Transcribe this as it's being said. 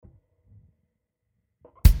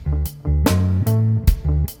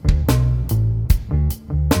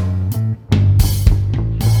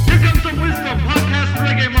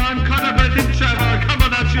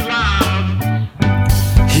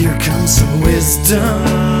wisdom,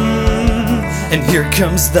 and here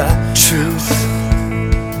comes the truth.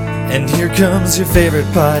 And here comes your favorite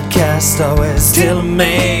podcast, always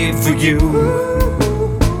tailor-made for you.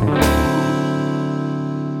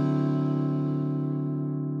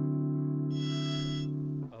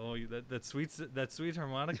 Oh, that sweet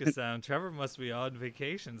harmonica sound. Trevor must be on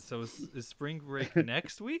vacation. So is spring break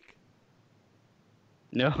next week?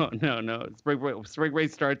 No. Spring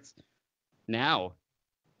break starts now.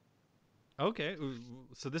 Okay,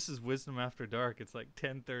 so this is Wisdom After Dark. It's like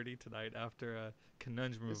 10:30 tonight after a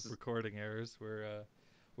conundrum of recording errors.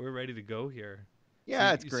 We're ready to go here.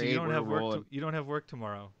 Yeah, it's So great. you don't We're have work. rolling. You don't have work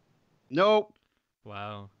tomorrow. Nope.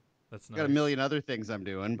 Wow, that's nice. Got a million other things I'm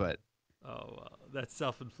doing, but Oh, that's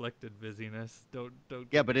self-inflicted busyness. Don't. yeah,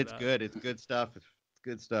 give but me it's that. good. It's good stuff. It's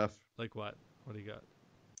good stuff. Like what? What do you got?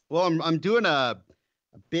 Well, I'm doing a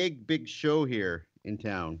big show here in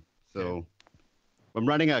town. So Okay. I'm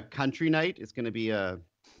running a country night. It's going to be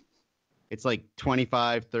it's like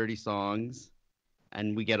 25, 30 songs,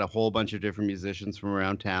 and we get a whole bunch of different musicians from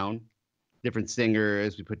around town, different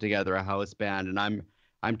singers. We put together a house band, and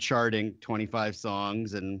I'm charting 25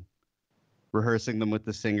 songs and rehearsing them with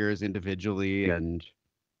the singers individually and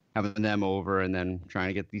having them over, and then trying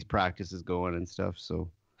to get these practices going and stuff. So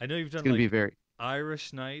I know you've it's done going to be like very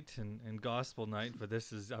Irish night and gospel night, but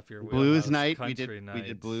this is up your blues wheelhouse. night. Country We night.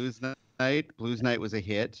 did blues night. Blues night was a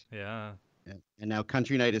hit. Yeah. And now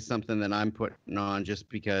country night is something that I'm putting on just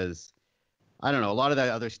because I don't know, a lot of that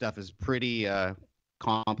other stuff is pretty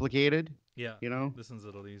complicated, Yeah. you know. This one's a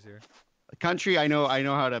little easier. Country, I know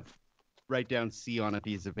how to write down C on a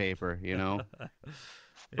piece of paper, you know.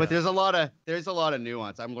 But Yeah. there's a lot of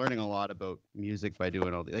nuance. I'm learning a lot about music by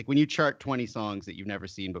doing all the, like when you chart 20 songs that you've never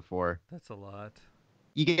seen before, That's a lot.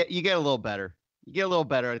 you get a little better. You get a little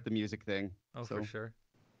better at the music thing. Oh, So for sure.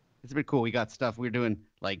 it's a bit cool. We got stuff. We're doing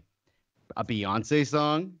like a Beyonce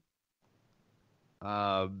song,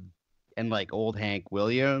 and like old Hank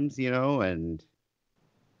Williams, you know, and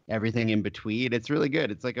everything in between. It's really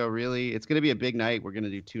good. It's going to be a big night. We're going to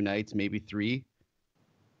do 2 nights, maybe 3.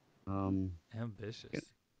 Ambitious.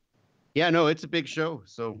 Yeah, no, it's a big show.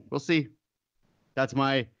 So we'll see. That's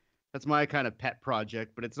my kind of pet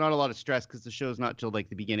project, but it's not a lot of stress because the show's not till like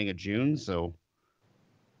the beginning of June. So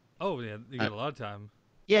Oh, yeah. You got a lot of time.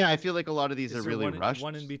 yeah, I feel like a lot of these Is are there really one rushed.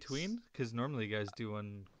 one in between? Because normally you guys do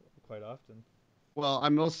one quite often. Well,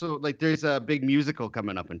 I'm also like, there's a big musical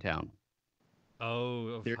coming up in town. Oh,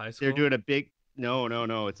 of high They're school. doing a big no.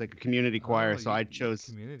 It's like a community choir. Oh, So you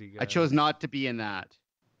community I chose guys. not to be in that.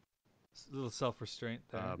 A little self-restraint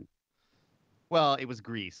there. Well, it was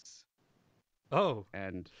Grease, Oh,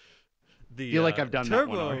 and the feel like I've done that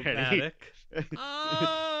one already. Turbomatic.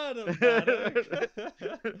 Automatic.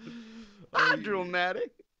 Oh,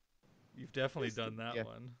 Dramatic. you've definitely done that Yeah.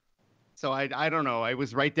 one. So I don't know. I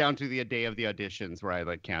was right down to the day of the auditions where I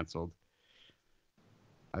like canceled.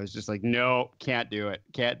 I was just like, no, can't do it.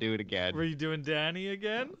 Can't do it again. Were you doing Danny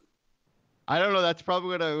again? I don't know. That's probably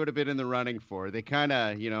what I would have been in the running for. They kind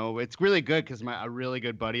of, you know, it's really good because a really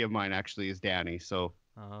good buddy of mine actually is Danny. So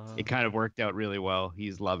it kind of worked out really well.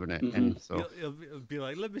 He's loving it. Mhm. And so You'll be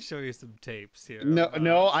like, let me show you some tapes here.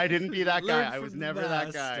 no, I didn't be that guy. Learn I was from the never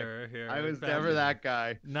that guy. master here. I was Back never in that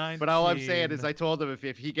guy. 19. But all I'm saying is I told him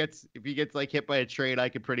if he gets like hit by a train, I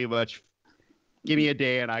could pretty much give me a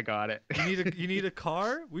day and I got it. You need a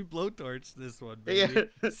car? We blowtorched this one, baby.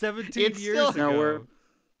 Yeah. 17 It's years still- No, ago. we're-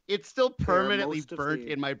 It's still permanently most of burnt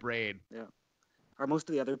the- in my brain. Are most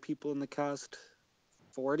of the other people in the cast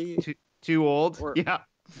 40? Too old? Or- Yeah.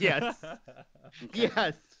 Yes. Okay.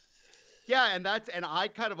 Yes. Yeah, and I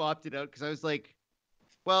kind of opted out because I was like,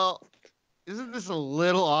 well, isn't this a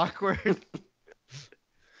little awkward?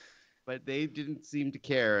 But they didn't seem to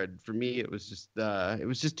care, and for me, it was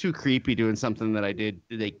just too creepy doing something that I did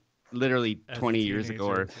like literally As a 20 years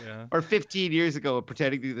ago teenager, yeah. or 15 years ago,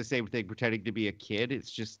 pretending to do the same thing, pretending to be a kid. It's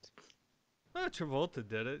just, Oh, Travolta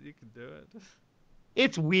did it. You can do it.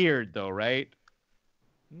 it's weird though, right?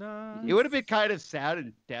 No. It would have been kind of sad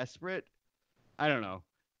and desperate. I don't know.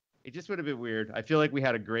 It just would have been weird. I feel like we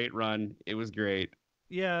had a great run. It was great.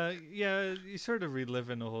 Yeah. You sort of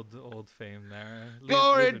reliving old fame there. Go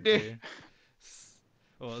Live and it do- be.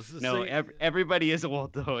 Well, No, everybody is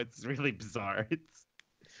old though. It's really bizarre.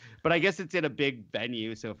 But I guess it's in a big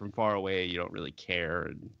venue, so from far away you don't really care.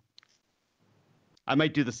 And I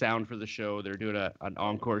might do the sound for the show. They're doing an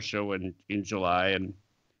encore show in July, and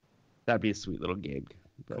that'd be a sweet little gig.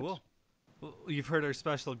 But... Cool. Well, you've heard our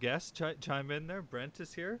special guest chime in there. Brent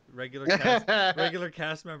is here. Regular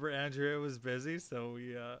cast member Andrea was busy, so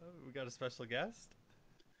we got a special guest.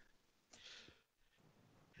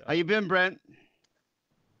 How you been, Brent?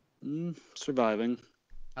 Surviving.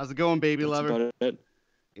 How's it going, baby That's lover? about it.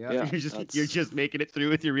 Yeah, Yeah, you're just making it through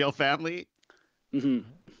with your real family. Hmm.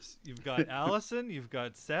 You've got Allison, you've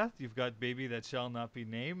got Seth, you've got baby that shall not be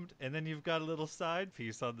named, and then you've got a little side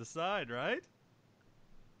piece on the side, right?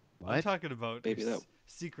 I'm What? talking about Baby, your that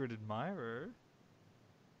secret admirer.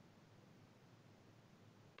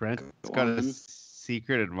 Brent's go got a on.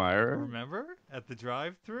 secret admirer. Remember at the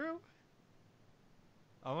drive-through?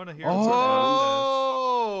 I want to hear What's more up, about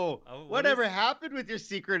Oh, this. What whatever is- happened with your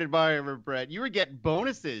secret admirer, Brent? You were getting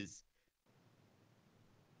bonuses.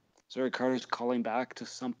 Sorry, Carter's calling back to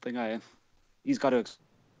something. He's got to.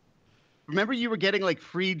 Remember, you were getting like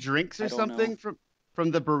free drinks or I don't something know.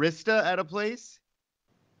 from the barista at a place.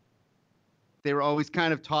 They were always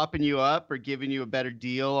kind of topping you up or giving you a better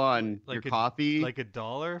deal on your coffee. like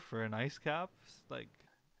 $1 for an ice cap? Like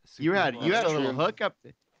you had a That's little true. hookup.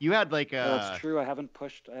 You had like Yeah, that's true. I haven't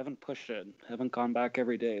pushed it. I haven't gone back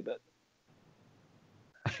every day, but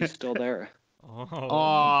she's still there.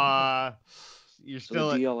 Oh. You're So still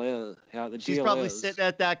the at, deal is, yeah, the she's deal probably is, sitting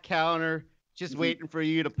at that counter just Mhm. waiting for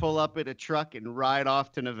you to pull up in a truck and ride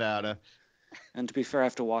off to Nevada. and to be fair, I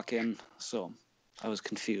have to walk in, so I was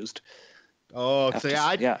confused. Oh, Have so to-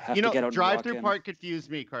 yeah, yeah, have you to know, get out and walk drive-through in. part confused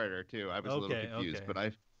me, Carter, too. I was a little Okay, confused, okay. but I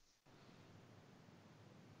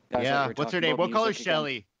thought yeah. you were What's her talking name? about We'll call her music again.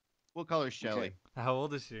 Shelly. We'll call her Shelly. How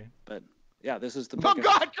old is she? But yeah, this is the Oh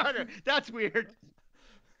biggest. God, Carter, that's weird.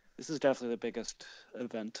 This is definitely the biggest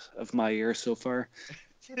event of my year so far.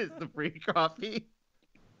 Is the free coffee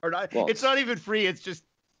or not? Well, It's not even free. It's just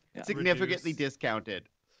Yeah. significantly Reduced. discounted.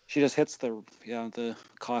 She just hits the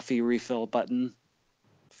coffee refill button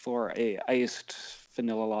for a iced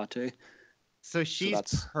vanilla latte. So she's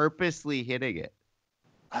that's- purposely hitting it.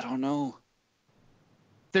 I don't know.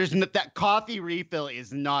 There's no, that coffee refill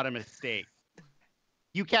is not a mistake.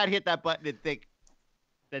 You can't hit that button and think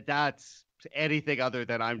that that's anything other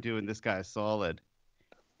than I'm doing this guy solid.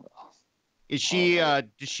 Is she? Does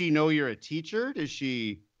she know you're a teacher? Does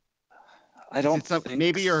she? I is don't it some, think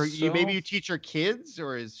maybe so. maybe you teach her kids,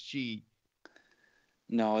 or is she?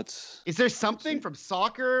 No, it's Is there something from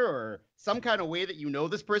soccer or some kind of way that you know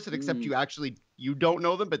this person, except you don't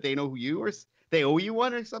know them, but they know who you are? They owe you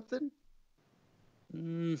one or something?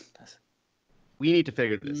 We need to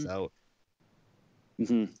figure this out.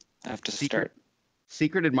 I have to start.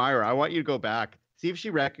 Secret admirer. I want you to go back. See if she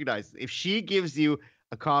recognizes. If she gives you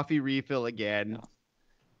a coffee refill again. No.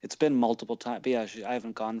 It's been multiple times. But yeah, I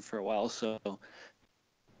haven't gone for a while, so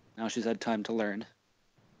now she's had time to learn.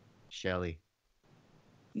 Shelly.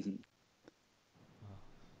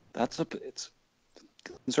 It's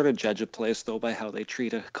you can sort of judge a place though by how they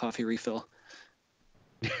treat a coffee refill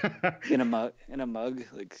in a mug.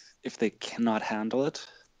 Like if they cannot handle it,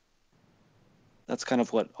 that's kind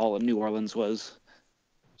of what all of New Orleans was.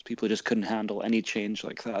 People just couldn't handle any change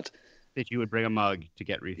like that. That you would bring a mug to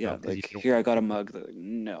get refilled. Yeah, like here I got a mug.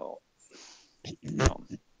 No.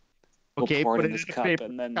 We'll Okay, pour it put in it this in a cup, paper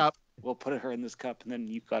and then cup. we'll put her in this cup, and then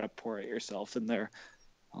you gotta pour it yourself in there.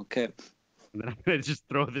 Okay. And then I'm gonna just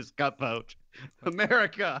throw this cup out.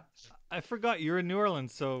 America. I forgot you're in New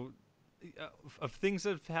Orleans, so of things that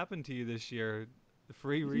have happened to you this year,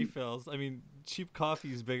 free refills. I mean, cheap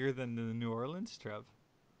coffee is bigger than the New Orleans trip.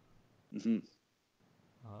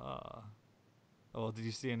 Ah. Oh, well, did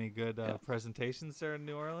you see any good presentations there in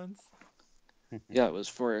New Orleans? Yeah, it was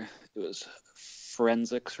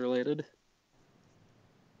forensics related.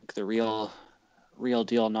 Like the real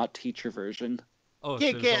deal, not teacher version. Oh,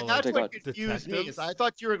 Okay, so it was all that's like what confused me. Is detectives? I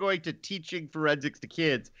thought you were going to teaching forensics to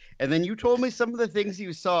kids, and then you told me some of the things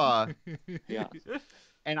you saw, Yeah.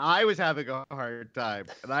 and I was having a hard time,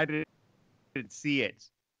 and I didn't see it.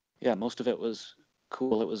 Yeah, most of it was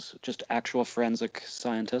cool. It was just actual forensic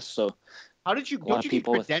scientists. So How did you? lot Don't of you need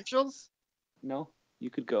people with- credentials? no, you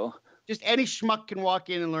could go. Just any schmuck can walk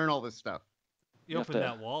in and learn all this stuff. You have open to-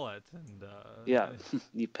 that wallet and Yeah,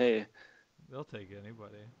 you pay. they'll take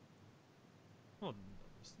anybody. Well,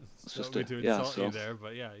 It's don't just mean a- to yeah, insult so- you there,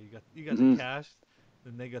 but yeah, you got the cash,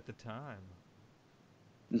 then they got the time.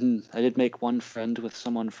 I did make one friend with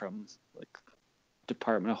someone from like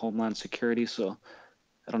Department of Homeland Security, so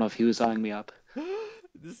I don't know if he was eyeing me up.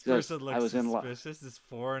 This Yes, person I looks was in suspicious. This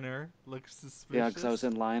foreigner looks suspicious. Yeah, because I was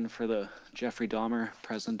in line for the Jeffrey Dahmer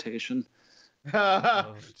presentation.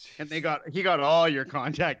 Oh, And he got all your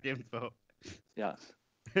contact info. Yeah,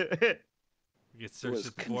 you get searched was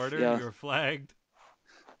at the border. yeah. You were flagged.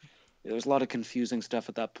 there was a lot of confusing stuff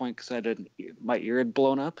at that point because my ear had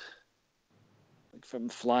blown up, like from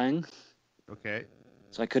flying, Okay.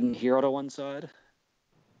 so I couldn't hear out of one side.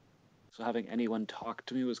 So having anyone talk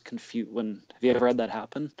to me was confused. Have you ever had that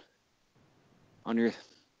happen? On your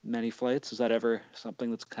many flights? Is that ever something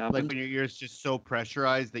that's Like happened? when your ears just so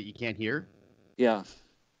pressurized that you can't hear? Yeah. Like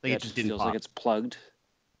Yeah, it just just didn't feels pop. like it's plugged.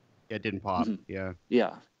 Yeah, it didn't pop. Mhm. Yeah.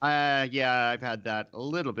 Yeah. Yeah, I've had that a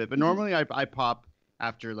little bit, but Mhm. normally I pop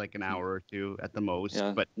after like an hour or two at the most.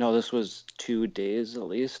 Yeah. But No, this was 2 days at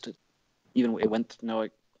least. Even it went. No,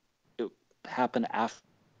 it happened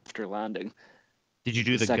after landing. did you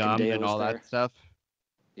do The the second gum day I and was all there. that stuff?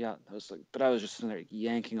 Yeah, I was like, but I was just sitting there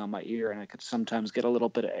yanking on my ear, and I could sometimes get a little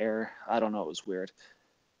bit of air. I don't know, it was weird,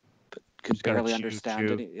 but could Just gotta barely chew, understand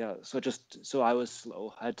chew. any. Yeah, so I was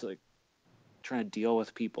slow. I had to like try to deal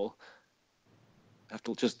with people. I have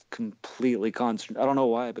to just completely concentrate. I don't know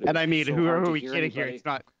why, but it And was I mean, so who hard are to we hear kidding here? anybody. It's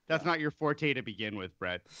not. That's Yeah. not your forte to begin with,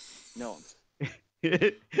 Brett. No, And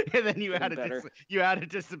then you Getting add better. you add a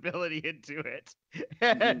disability into it,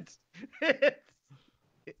 Mhm. and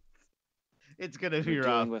it's gonna be We're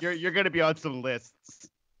rough. dealing with. You're gonna be on some lists.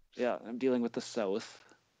 Yeah, I'm dealing with the South.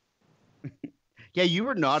 Yeah, you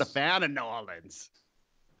were not a fan of New Orleans.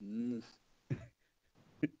 Mm.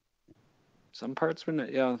 Some parts were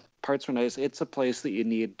yeah, parts were nice. It's a place that you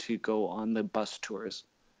need to go on the bus tours,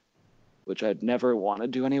 which I'd never want to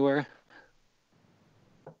do anywhere.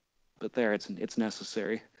 But there, it's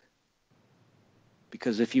necessary.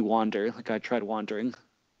 Because if you wander, like I tried wandering,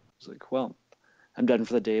 it's like, well, I'm done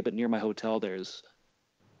for the day, but near my hotel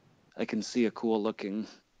I can see a cool looking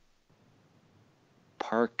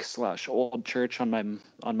park / old church on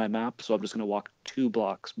my map, so I'm just gonna walk 2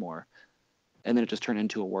 blocks more, and then it just turned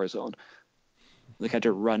into a war zone. Like I had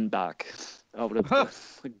to run back out of the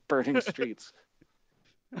like burning streets.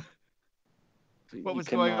 What You was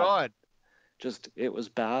going cannot. on? Just it was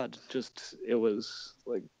bad. Just it was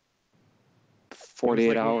like It was 48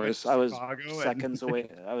 like when we went hours. to I was Chicago and- seconds away.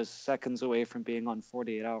 I was seconds away from being on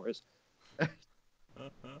 48 hours.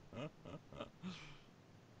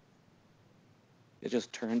 It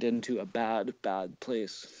just turned into a bad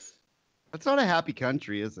place. That's not a happy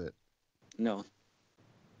country, is it? No,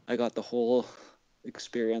 I got the whole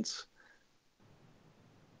experience.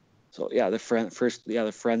 So yeah, the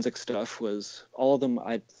forensic stuff was all of them.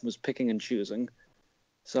 I was picking and choosing.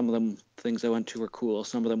 Some of them things I went to were cool.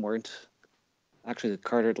 Some of them weren't. Actually, the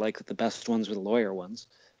Carter like the best ones were the lawyer ones.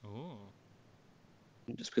 Oh.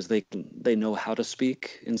 Just because they know how to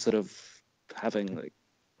speak instead of having like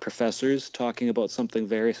professors talking about something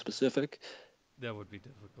very specific. That would be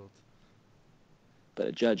difficult. But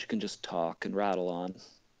a judge can just talk and rattle on,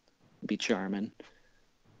 be charming.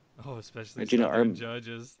 Oh, especially Do you know, Southern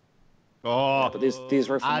judges. Oh, yeah, but these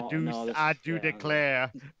were from I do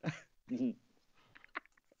declare.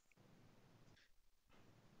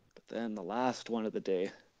 But then the last one of the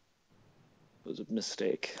day was a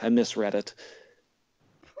mistake. I misread it,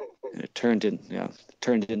 and it turned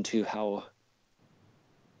into how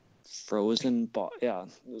frozen. Yeah,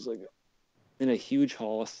 it was like in a huge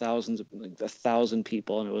hall, thousands of like 1,000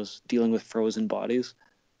 people, and it was dealing with frozen bodies.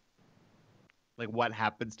 Like what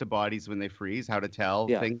happens to bodies when they freeze? How to tell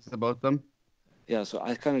Yeah. things about them? Yeah, so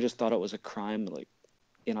I kind of just thought it was a crime, like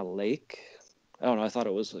in a lake. I don't know. I thought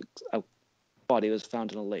it was like a body was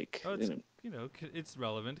found in a lake. Oh, it's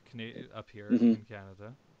relevant up here Mhm. in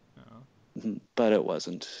Canada. Oh. But it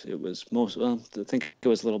wasn't. It was I think it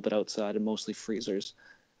was a little bit outside and mostly freezers.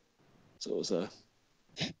 So it was a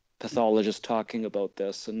pathologist talking about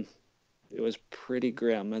this, and it was pretty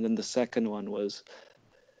grim. And then the second one was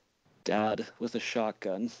dad with a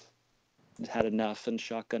shotgun. Had enough and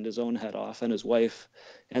shotgunned his own head off and his wife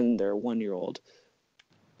and their 1-year-old.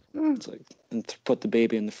 It's like, and put the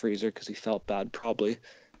baby in the freezer because he felt bad probably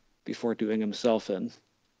before doing himself in.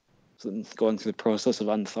 So then going through the process of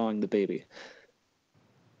unthawing the baby.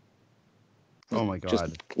 Oh my God.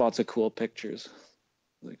 Just lots of cool pictures.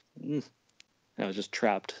 Like, I was just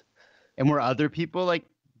trapped. And were other people like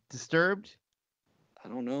disturbed? I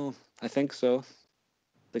don't know. I think so.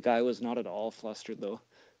 The guy was not at all flustered though.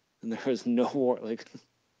 And there was no war like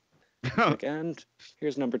and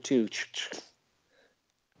here's number 2.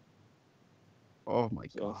 Oh my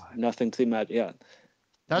So God. nothing to imagine. Yeah.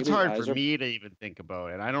 That's Maybe hard eyes for are- me to even think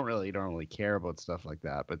about. And I don't really care about stuff like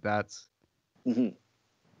that, but that's Mhm.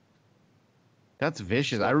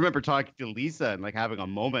 vicious. So- I remember talking to Lisa and like having a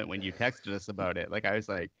moment when you texted us about it. Like I was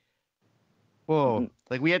like, whoa.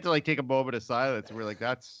 Like we had to like take a moment of silence and we're like,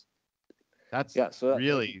 that's Yeah, so that,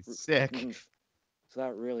 really sick. So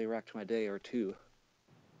that really wrecked my day or two.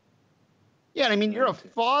 Yeah, I mean, you're a Okay.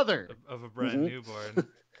 father Of a brand newborn.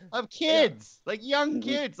 of kids, like young Mhm.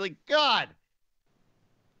 kids. Like God.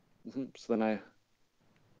 So then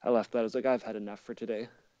I left that. I was like, I've had enough for today.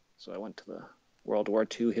 So I went to the World War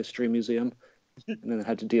II History Museum and then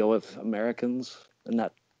had to deal with Americans, and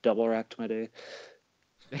that double wrecked my day.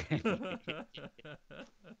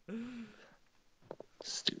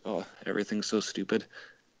 Everything's so stupid.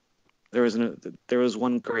 There was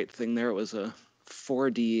one great thing there. It was a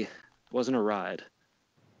 4D. It wasn't a ride.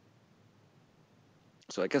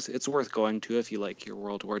 So I guess it's worth going to if you like your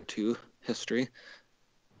World War II history.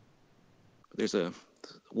 There's a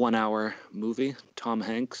 1 hour movie Tom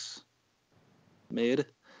Hanks made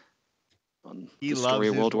on the story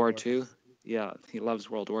of World War II. Yeah, he loves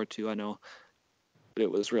World War II, I know. But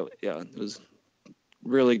it was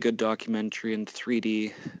really good documentary in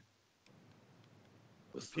 3D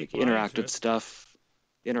with like interactive stuff.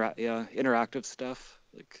 Interactive stuff,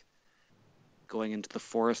 like going into the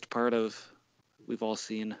forest part of. We've all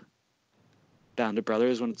seen Band of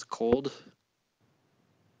Brothers when it's cold.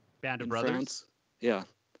 Band of Brothers? France. Yeah.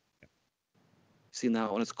 Seen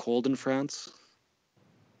that when it's cold in France?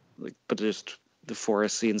 Like, but just the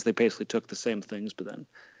forest scenes, they basically took the same things, but then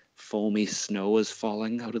foamy snow is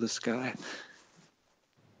falling out of the sky.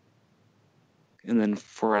 And then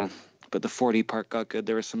but the 4D part got good.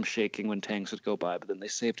 There was some shaking when tanks would go by, but then they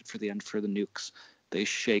saved it for the end for the nukes. They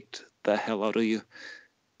shaked the hell out of you.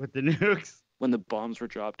 With the nukes? When the bombs were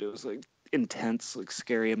dropped, it was like intense, like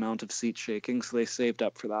scary amount of seat shaking. So they saved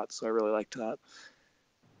up for that. So I really liked that.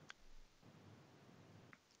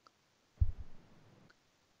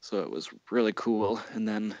 So it was really cool. And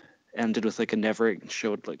then ended with like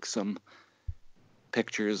showed like some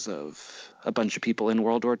pictures of a bunch of people in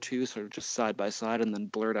World War II, sort of just side by side, and then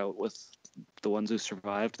blurred out with the ones who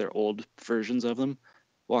survived, their old versions of them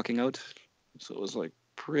walking out. So it was like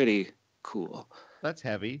pretty cool. That's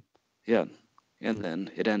heavy. Yeah. And then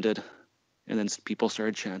it ended, and then people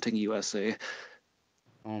started chanting USA.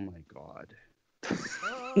 Oh my God.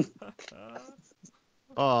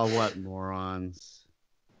 Oh, what morons.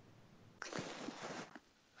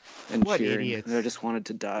 And what cheering. idiots. And I just wanted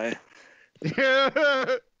to die.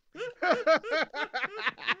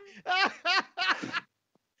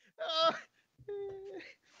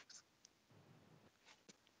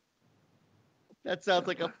 That sounds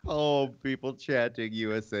like a poem, people chanting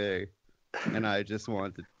USA. And I just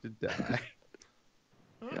wanted to die.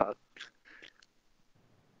 Yeah.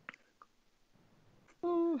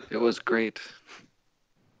 It was great.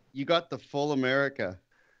 You got the full America.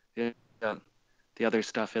 Yeah. The other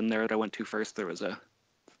stuff in there that I went to first, there was a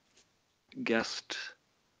guest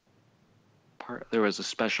part. There was a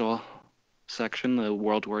special section, the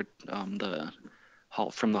World War, from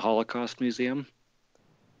the Holocaust Museum,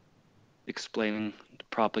 explaining the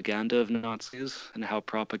propaganda of Nazis and how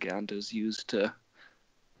propaganda is used to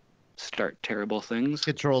start terrible things.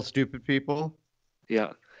 Control stupid people.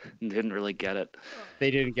 Yeah, didn't really get it.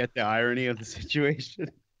 They didn't get the irony of the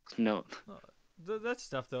situation. No. That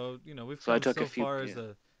stuff, though, we've So I come took so a few, far yeah. as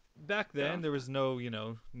a. Back then, there was no,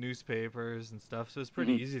 newspapers and stuff, so it's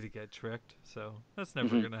pretty easy to get tricked. So that's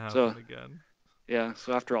never gonna happen again. Yeah.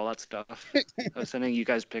 So after all that stuff, I was sending you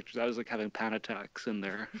guys pictures. I was like having panic attacks in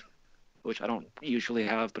there, which I don't usually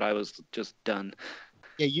have, but I was just done.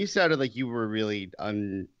 Yeah, you sounded like you were really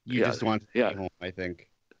just wanted to stay home, I think.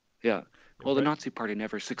 Yeah. Well, the Nazi Party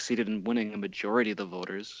never succeeded in winning a majority of the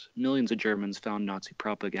voters. Millions of Germans found Nazi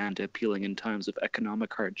propaganda appealing in times of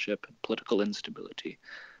economic hardship and political instability.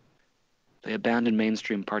 They abandoned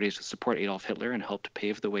mainstream parties to support Adolf Hitler and helped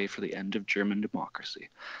pave the way for the end of German democracy.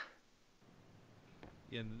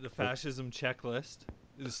 Yeah, the fascism checklist.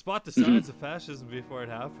 Spot the signs of fascism before it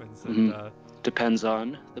happens. And,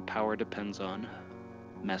 the power depends on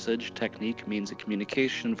message, technique, means of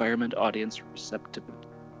communication, environment, audience,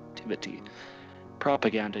 receptivity.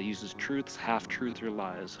 Propaganda uses truths, half-truths, or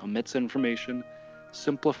lies, omits information,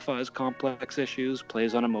 simplifies complex issues,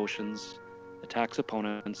 plays on emotions, attacks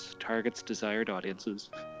opponents, targets desired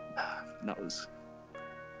audiences. That was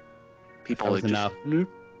people. That was enough.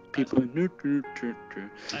 People.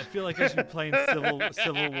 I feel like I should be playing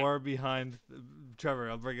Civil War behind.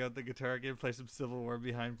 Trevor, I'll bring out the guitar again, play some Civil War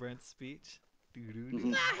behind Brent's speech.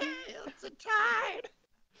 It's a tide.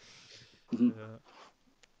 Yeah.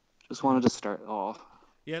 Just wanted to start. Oh.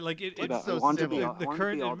 Yeah, like it's I wanted to be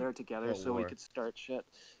all there together so we could start shit.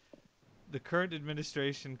 The current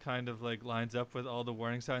administration kind of like lines up with all the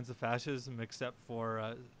warning signs of fascism, except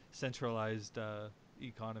for centralized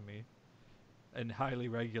economy and highly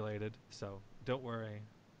regulated. So don't worry,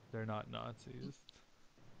 they're not Nazis.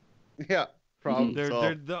 Yeah, problem solved.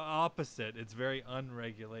 They're the opposite. It's very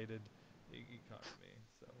unregulated economy.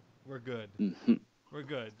 So we're good. We're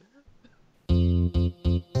good.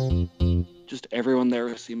 Just everyone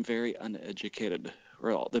there seemed very uneducated.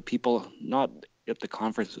 Or all the people, not at the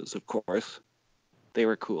conferences, of course. They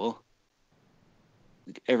were cool.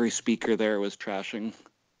 Like every speaker there was trashing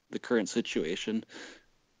the current situation.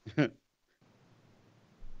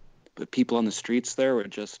 But people on the streets there were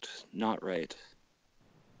just not right.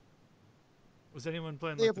 Was anyone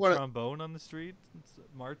playing They like have the one of- trombone on the street,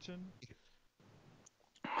 marching?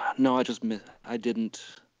 No, I didn't.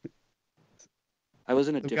 I was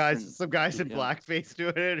in a different. Some guys in yeah. blackface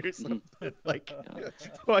doing it or something. Like, Yeah.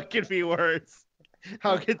 what could be worse?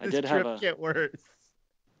 How Yeah, could I this did have trip a- get worse?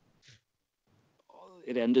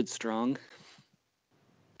 It ended strong.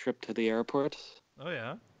 Trip to the airport. Oh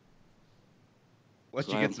yeah. What,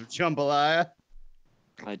 So you I- get some jambalaya?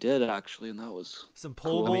 I did actually, and that was Some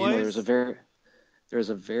pole cool. boys. There's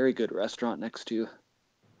a very good restaurant next to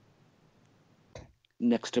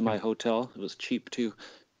my hotel. It was cheap too,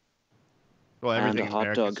 Well, and everything a in hot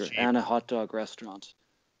America's dog cheap. and a hot dog restaurant.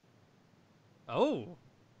 Oh.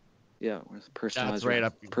 Yeah, with That's right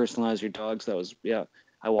up. personalize your dogs. That was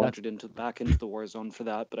I wandered back into the war zone for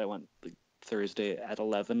that, but I went like Thursday at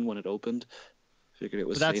 11 when it opened. Figured it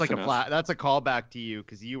was But that's safe like enough. that's a callback to you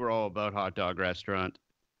because you were all about hot dog restaurant.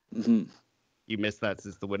 Mhm. You missed that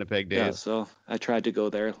since the Winnipeg days. Yeah, so I tried to go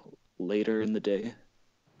there later in the day,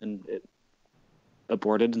 and it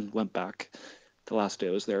aborted and went back. The last day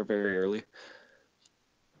I was there very early.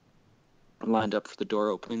 I lined up for the door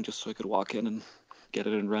opening just so I could walk in and get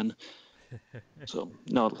it and run. So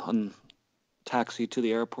no, on taxi to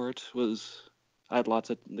the airport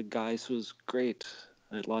the guys was great.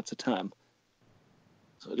 I had lots of time.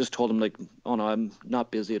 So I just told him like, oh no, I'm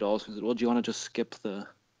not busy at all. So he said, well, do you want to just skip the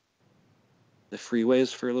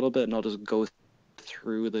freeways for a little bit and I'll just go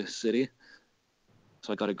through the city?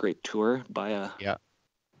 So I got a great tour by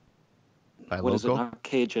By what is it? local? Not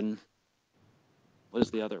Cajun. What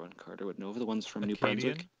is the other one? Carter would know. The ones from New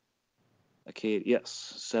Brunswick. Acadian?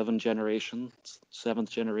 Yes, seventh generation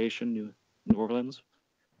New Orleans,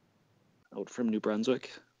 out from New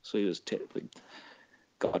Brunswick. So he was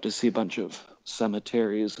got to see a bunch of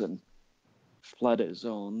cemeteries and flooded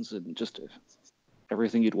zones and just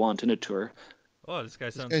everything you'd want in a tour. Oh, this guy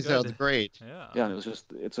sounds This guy good. sounds great. Yeah. Yeah, and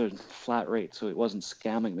it's a flat rate, so it wasn't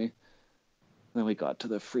scamming me. Then we got to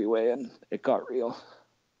the freeway and it got real.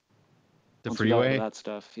 The Once we got freeway? into that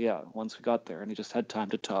stuff, yeah. Once we got there and he just had time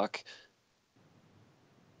to talk.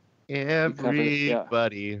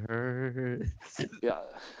 Everybody hurts. Yeah,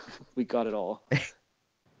 we got it all.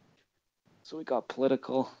 So we got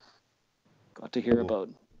political. Got to hear Cool.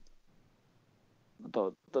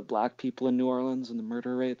 about the black people in New Orleans and the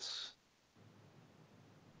murder rates.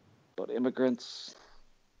 About immigrants.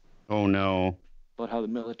 Oh no. About how the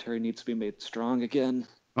military needs to be made strong again.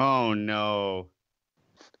 Oh no.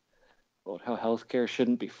 About how healthcare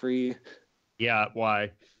shouldn't be free Yeah,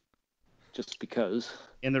 why? just because.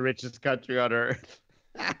 In the richest country on earth.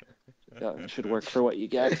 Yeah, it should work for what you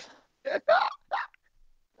get.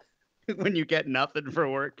 When you get nothing for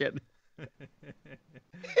working.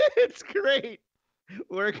 It's great.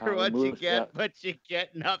 Work for what you get, but you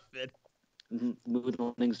get nothing. Mood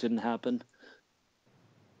landings didn't happen.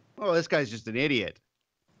 Oh, this guy's just an idiot.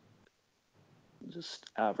 Just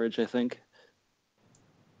average, I think.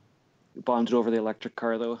 We bonded over the electric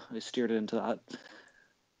car, though. I steered it into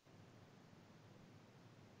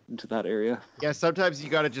that area. Yeah, sometimes you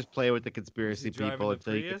got to just play with the conspiracy Was he driving people the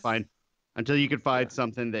until you can Prius? find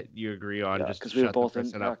something that you agree on. Yeah, just because we were shut the both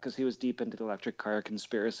person up. because he was deep into the electric car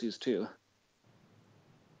conspiracies too.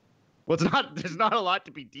 Well, there's not a lot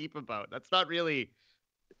to be deep about. That's not really.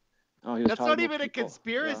 Oh, he was That's talking not about even a people.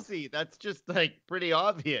 conspiracy. That's just like pretty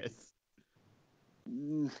obvious.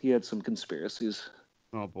 Yeah. He had some conspiracies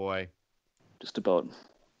Oh boy. just about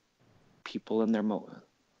people and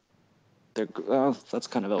that's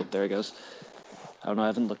kind of out there, I guess. I don't know. I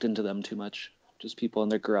haven't looked into them too much. Just people in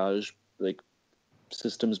their garage, like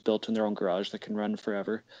systems built in their own garage that can run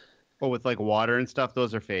forever. Oh, with like water and stuff,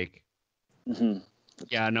 those are fake. Hmm.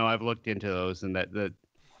 Yeah, no, I've looked into those, and that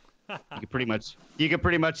you can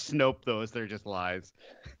pretty much snope those. They're just lies.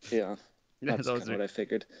 Yeah, that's Those kind of what I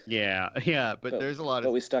figured. Yeah, but there's a lot But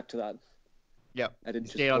of. we stuck to that. Yeah, I did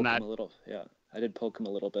just stay on poke that. him a little. Yeah, I did poke him a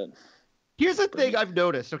little bit. Here's the thing I've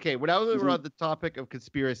noticed. Okay, when we were on the topic of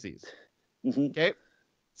conspiracies. Hmm. Okay,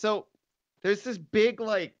 so there's this big,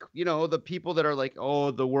 like, the people that are like, oh,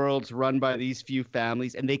 the world's run by these few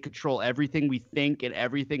families, and they control everything we think and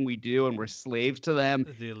everything we do, and we're slaves to them.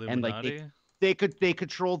 The Illuminati. And like they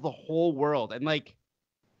control the whole world, and like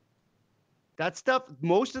that stuff.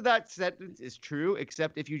 Most of that sentence is true,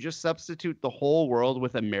 except if you just substitute the whole world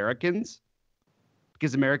with Americans,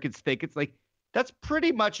 because Americans think it's like that's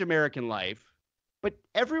pretty much American life, but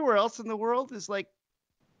everywhere else in the world is like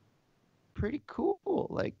pretty cool.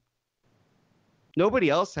 Like nobody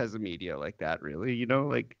else has a media like that, really.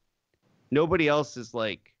 Like nobody else is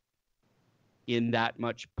like, in that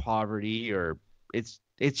much poverty, or it's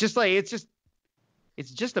just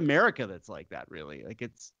America that's like that, really. Like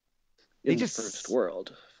In the first world,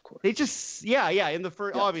 of course. They just in the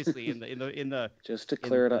first, obviously in the just to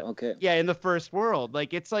clear it up, okay. Yeah, in the first world,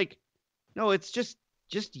 like it's like, no, it's just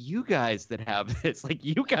you guys that have this. Like,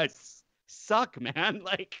 you guys suck, man.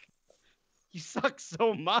 Like, you suck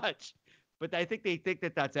so much. But I think they think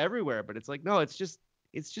that that's everywhere. But it's like, no, it's just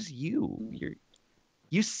you.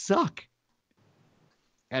 You suck.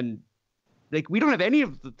 And like, we don't have any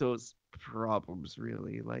of those problems,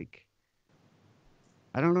 really. Like,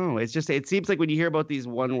 I don't know. It's just, it seems like when you hear about these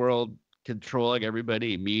one world controlling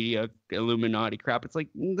everybody, media, Illuminati crap, it's like,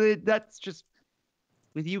 that's just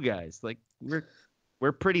with you guys. Like,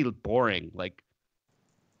 we're pretty boring. Like,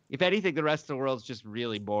 if anything, the rest of the world's just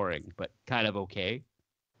really boring, but kind of okay.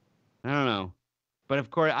 I don't know. But of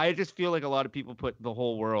course, I just feel like a lot of people put the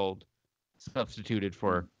whole world substituted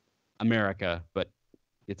for America, but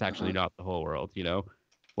it's actually not the whole world, you know?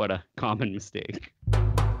 What a common mistake.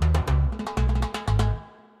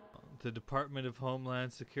 The Department of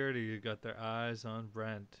Homeland Security got their eyes on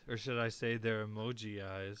Brent. Or should I say their emoji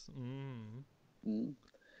eyes?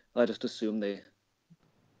 I just assume they...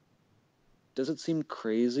 Does it seem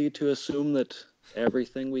crazy to assume that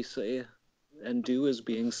everything we say and do is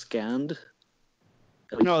being scanned?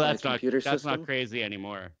 No, that's not crazy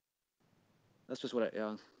anymore. That's just what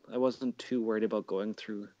I wasn't too worried about going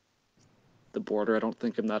through the border. I don't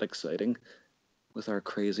think I'm that exciting with our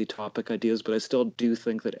crazy topic ideas, but I still do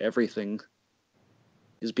think that everything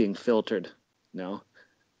is being filtered now.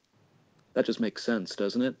 That just makes sense,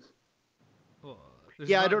 doesn't it? Well,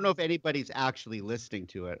 I don't know if anybody's actually listening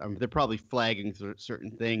to it. They're probably flagging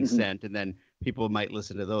certain things sent, and then people might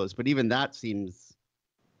listen to those. But even that seems,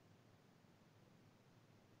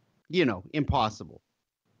 impossible.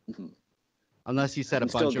 Unless you said a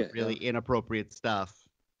bunch of really inappropriate stuff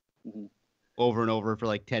over and over for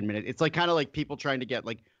like 10 minutes. It's like kind of like people trying to get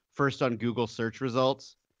like first on Google search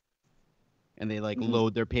results, and they like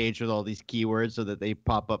load their page with all these keywords so that they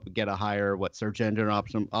pop up and get a higher search engine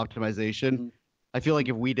optimization. I feel like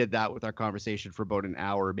if we did that with our conversation for about an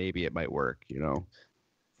hour, maybe it might work,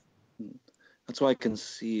 That's why I can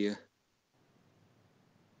see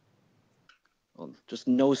just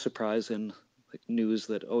no surprise in like news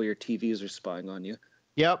that, your TVs are spying on you.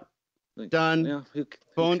 Yep. Like, done. Yeah, who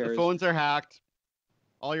The phones are hacked.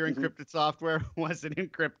 All your encrypted software wasn't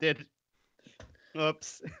encrypted.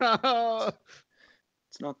 Oops.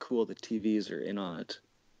 It's not cool that TVs are in on it.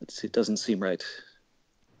 It doesn't seem right.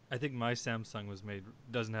 I think my Samsung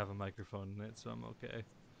doesn't have a microphone in it, so I'm okay.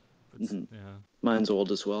 But, yeah. Mine's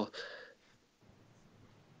old as well.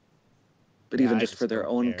 But even just for their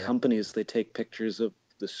own companies, they take pictures of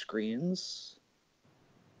the screens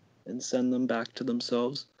and send them back to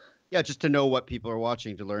themselves. Yeah, just to know what people are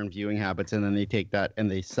watching, to learn viewing habits, and then they take that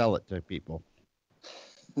and they sell it to people.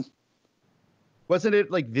 Wasn't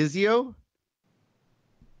it like Vizio?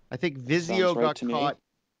 I think Vizio got caught.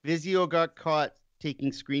 Vizio got caught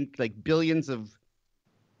taking billions of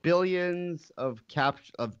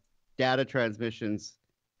data transmissions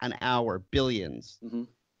an hour, billions,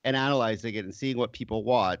 and analyzing it and seeing what people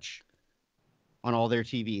watch on all their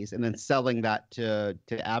TVs, and then selling that to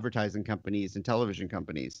advertising companies and television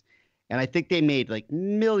companies. And I think they made like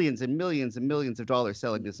millions and millions and millions of dollars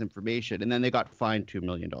selling this information, and then they got fined $2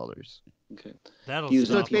 million. Okay.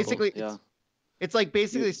 So it's basically it's like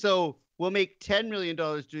basically so we'll make $10 million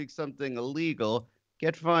doing something illegal,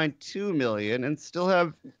 get fined $2 million, and still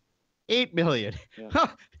have $8 million.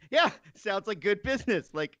 Yeah, sounds like good business.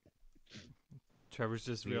 Like, Trevor's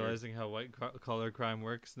just realizing how white collar crime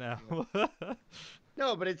works now.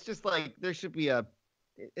 No, but it's just like there should be a.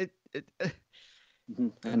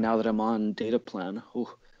 And now that I'm on data plan,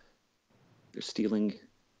 they're stealing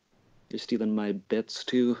my bits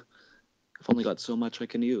too. I've only got so much I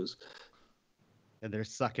can use. And they're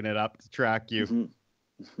sucking it up to track you.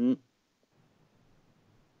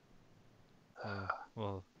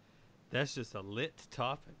 Well, that's just a lit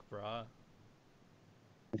topic, brah.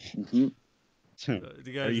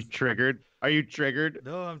 Are you triggered?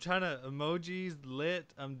 No, I'm trying to emojis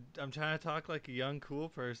lit. I'm trying to talk like a young cool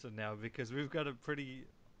person now because we've got a pretty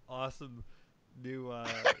awesome new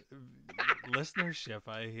listenership,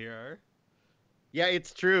 I hear. Yeah,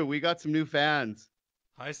 it's true. We got some new fans.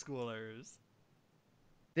 High schoolers.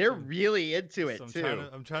 They're really into it too.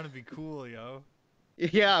 I'm trying to be cool, yo.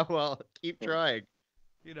 Yeah, well, keep trying.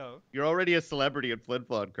 You're already a celebrity in Flin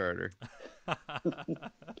Flon, Carter.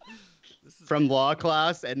 From law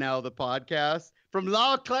class and now the podcast. From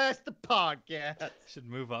law class to podcast. Should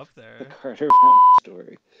move up there. The Carter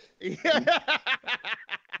story. Yeah.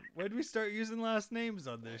 when we start using last names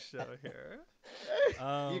on this show here?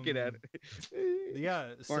 You can add. Yeah.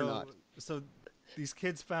 Or So not. so these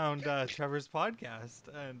kids found Trevor's podcast,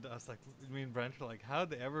 and I was like, me and Brent were like, how'd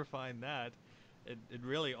they ever find that? It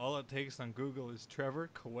really, all it takes on Google is Trevor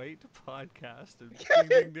Kuwait podcast, and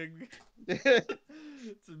ding, ding, ding.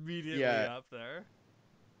 It's immediately up there.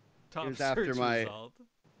 Top was search after my- result.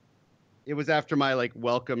 It was after my like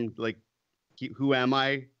welcome, like, who am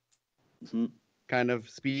I Mhm. kind of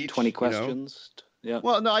speech. 20 you know? questions. Yeah.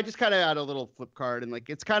 Well, no, I just kind of had a little flip card, and like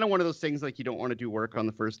it's kind of one of those things like you don't want to do work on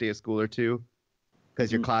the first day of school or two,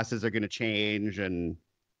 because your Mhm. classes are going to change and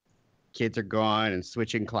kids are gone and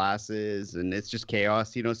switching classes, and it's just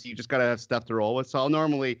chaos, you know. So you just gotta have stuff to roll with. So I'll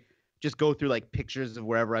normally just go through like pictures of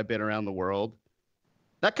wherever I've been around the world.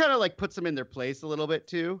 That kind of like puts them in their place a little bit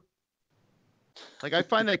too. Like I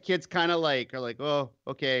find that kids kind of like are like, oh,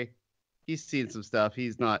 okay, he's seen some stuff.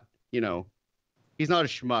 He's not, you know. He's not a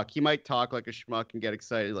schmuck. He might talk like a schmuck and get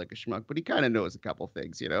excited like a schmuck, but he kind of knows a couple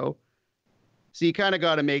things, you know? So you kind of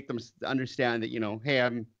got to make them understand that, you know, hey,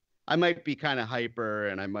 I might be kind of hyper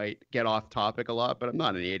and I might get off topic a lot, but I'm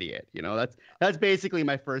not an idiot, you know? That's basically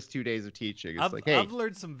my first 2 days of teaching. It's like, hey, I've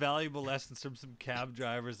learned some valuable lessons from some cab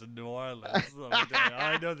drivers in New Orleans. The other day.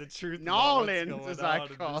 I know the truth about what's Nolans, going as I on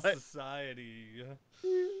call in this it. society.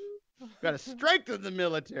 got to strengthen the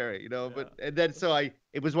military, you know? Yeah. But and then so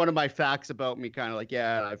it was one of my facts about me, kind of like,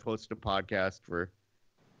 yeah, I've hosted a podcast or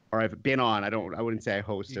I've been on. I wouldn't say I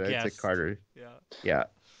hosted. You I'd say guessed. Carter. Yeah. Yeah.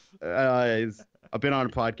 I've been on a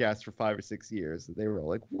podcast for 5 or 6 years. And they were all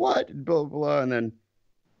like, what? And blah, blah, blah. And then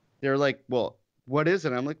they're like, well, what is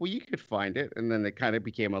it? I'm like, well, you could find it. And then it kind of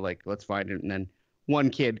became a like, let's find it. And then one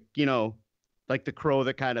kid, you know, like the crow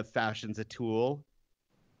that kind of fashions a tool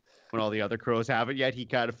when all the other crows haven't yet, he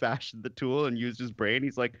kind of fashioned the tool and used his brain.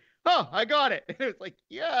 He's like, oh, I got it. And it was like,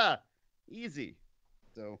 yeah, easy.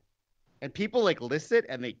 So, and people like listen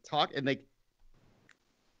and they talk and they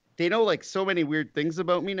know like so many weird things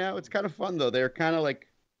about me now. It's kind of fun though. They're kind of like,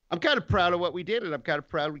 I'm kind of proud of what we did, and I'm kind of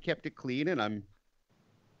proud we kept it clean, and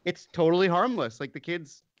it's totally harmless. Like the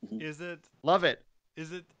kids Is it? love it.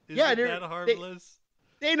 Is it? Yeah, it they're- that harmless?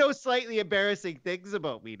 They know slightly embarrassing things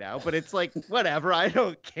about me now, but it's like, whatever. I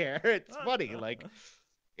don't care. It's funny. Like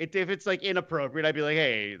if it's like inappropriate, I'd be like,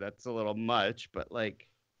 hey, that's a little much, but like,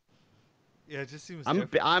 Yeah, it just seems. I'm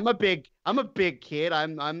different. a big kid.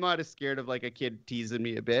 I'm not as scared of like a kid teasing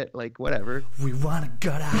me a bit. Like whatever. We wanna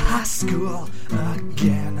go to high school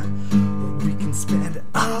again, where we can spend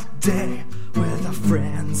all day with our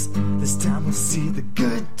friends. This time we'll see the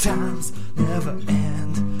good times never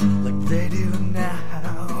end like they do now.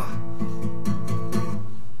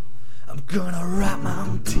 I'm gonna write my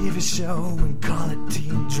own TV show and call it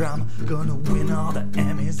teen drama. Gonna win all the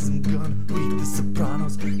Emmys and gonna beat the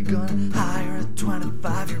Sopranos. Gonna hire a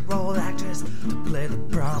 25-year-old actress to play the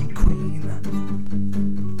prom queen.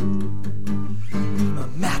 My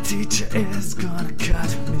math teacher is gonna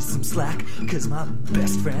cut me some slack, 'cause my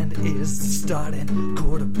best friend is the starting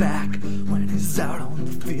quarterback. When he's out on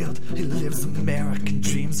the field, he lives American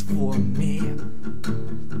dreams for me.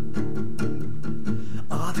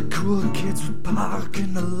 All the cool kids would park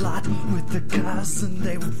in the lot with their cars, and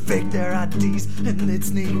they would fake their IDs and they'd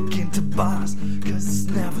sneak into bars, 'cause it's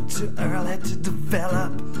never too early to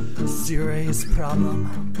develop a serious problem.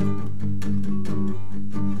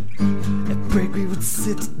 At break we would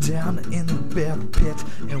sit down in the bear pit,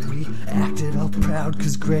 and we acted all proud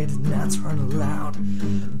 'cause grade nights weren't allowed.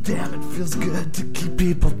 Damn, it feels good to keep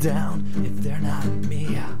people down if they're not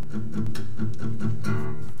me.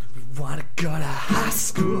 We wanna go to high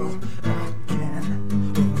school again,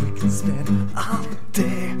 where we can spend all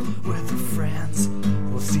day with our friends.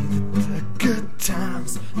 We'll see that the good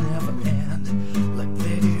times never end like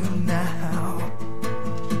they do now.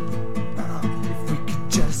 If we could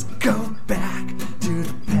just go back to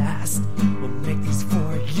the past, we'll make these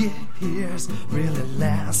 4 years really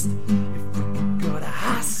last. If we could go to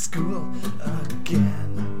high school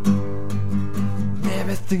again,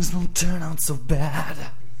 maybe things won't turn out so bad.